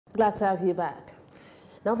Glad to have you back.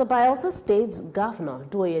 Now, the Bayelsa State's Governor,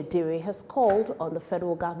 Diri, has called on the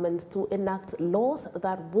federal government to enact laws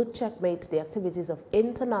that would checkmate the activities of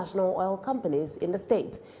international oil companies in the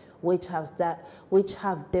state, which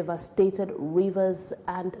have devastated rivers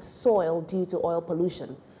and soil due to oil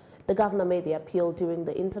pollution. The governor made the appeal during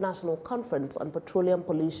the International Conference on Petroleum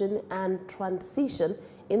Pollution and Transition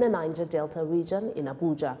in the Niger Delta region in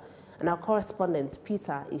Abuja. And our correspondent,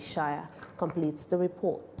 Peter Ishaya, completes the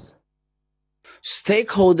report.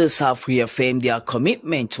 Stakeholders have reaffirmed their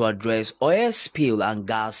commitment to address oil spill and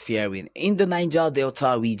gas flaring in the Niger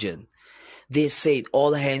Delta region. They said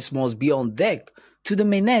all hands must be on deck to the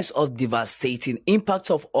menace of devastating impacts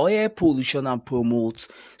of oil pollution and promote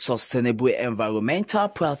sustainable environmental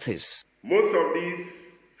practice. Most of these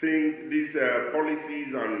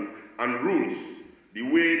policies and rules, the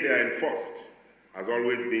way they are enforced, has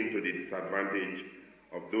always been to the disadvantage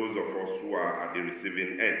of those of us who are at the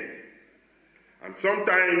receiving end. And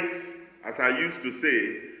sometimes, as I used to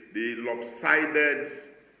say, the lopsided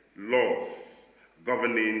laws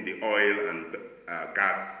governing the oil and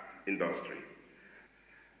gas industry.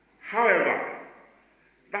 However,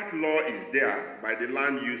 that law is there by the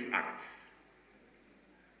Land Use Act.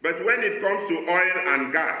 But when it comes to oil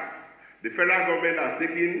and gas, the federal government has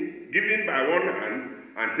given by one hand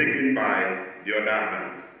and taken by the other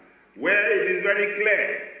hand, where it is very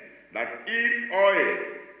clear that if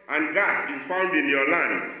oil and gas is found in your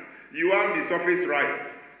land, you have the surface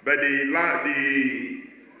rights, but the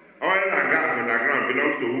oil and gas underground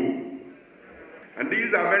belongs to who? And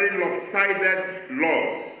these are very lopsided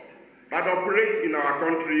laws that operate in our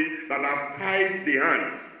country that has tied the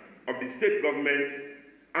hands of the state government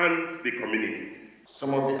and the communities.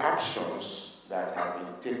 Some of the actions that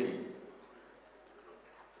have been taken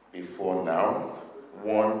before now,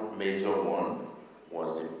 one major one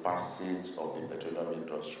was the passage of the petroleum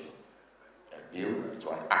industry bill to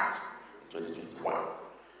an act in 2021.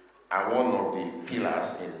 And one of the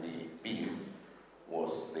pillars in the bill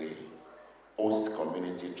was the Host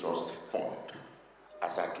Community Trust Fund.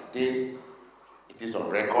 As of today, it is on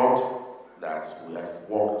record that we have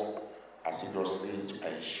worked assiduously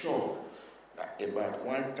to ensure that about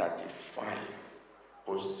 135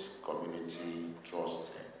 Host Community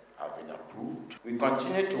Trusts have been approved. We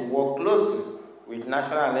continue to work closely with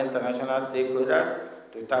national and international stakeholders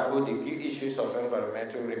to tackle the key issues of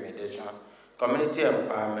environmental remediation, community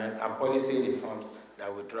empowerment, and policy reforms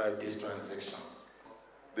that will drive this transition.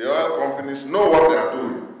 The oil companies know what they are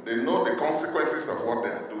doing. They know the consequences of what they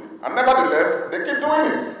are doing. And nevertheless, they keep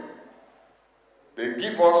doing it. They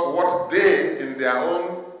give us what they, in their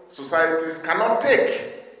own societies, cannot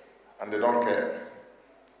take. And they don't care.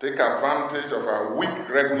 Take advantage of our weak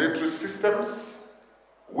regulatory systems,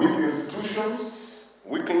 weak institutions,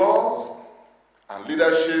 weak laws, and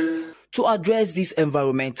leadership. To address this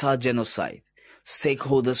environmental genocide,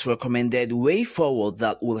 stakeholders recommended a way forward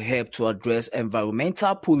that will help to address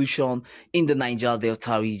environmental pollution in the Niger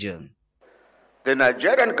Delta region. The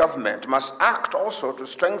Nigerian government must act also to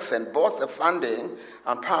strengthen both the funding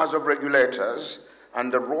and powers of regulators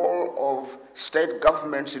and the role of state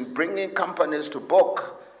governments in bringing companies to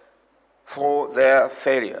book for their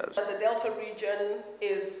failures. The Delta region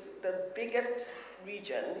is the biggest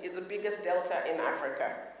region, is the biggest delta in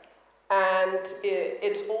Africa. And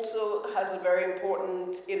it also has a very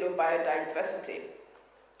important biodiversity.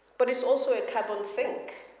 But it's also a carbon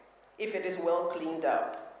sink if it is well cleaned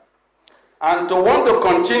up. And to want to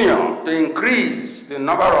continue to increase the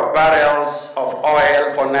number of barrels of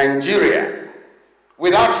oil for Nigeria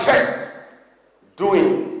without first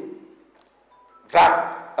doing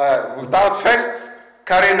that, without first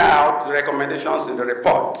carrying out the recommendations in the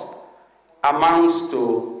report, amounts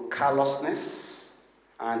to callousness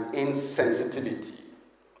and insensitivity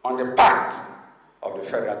on the part of the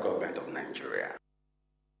federal government of Nigeria.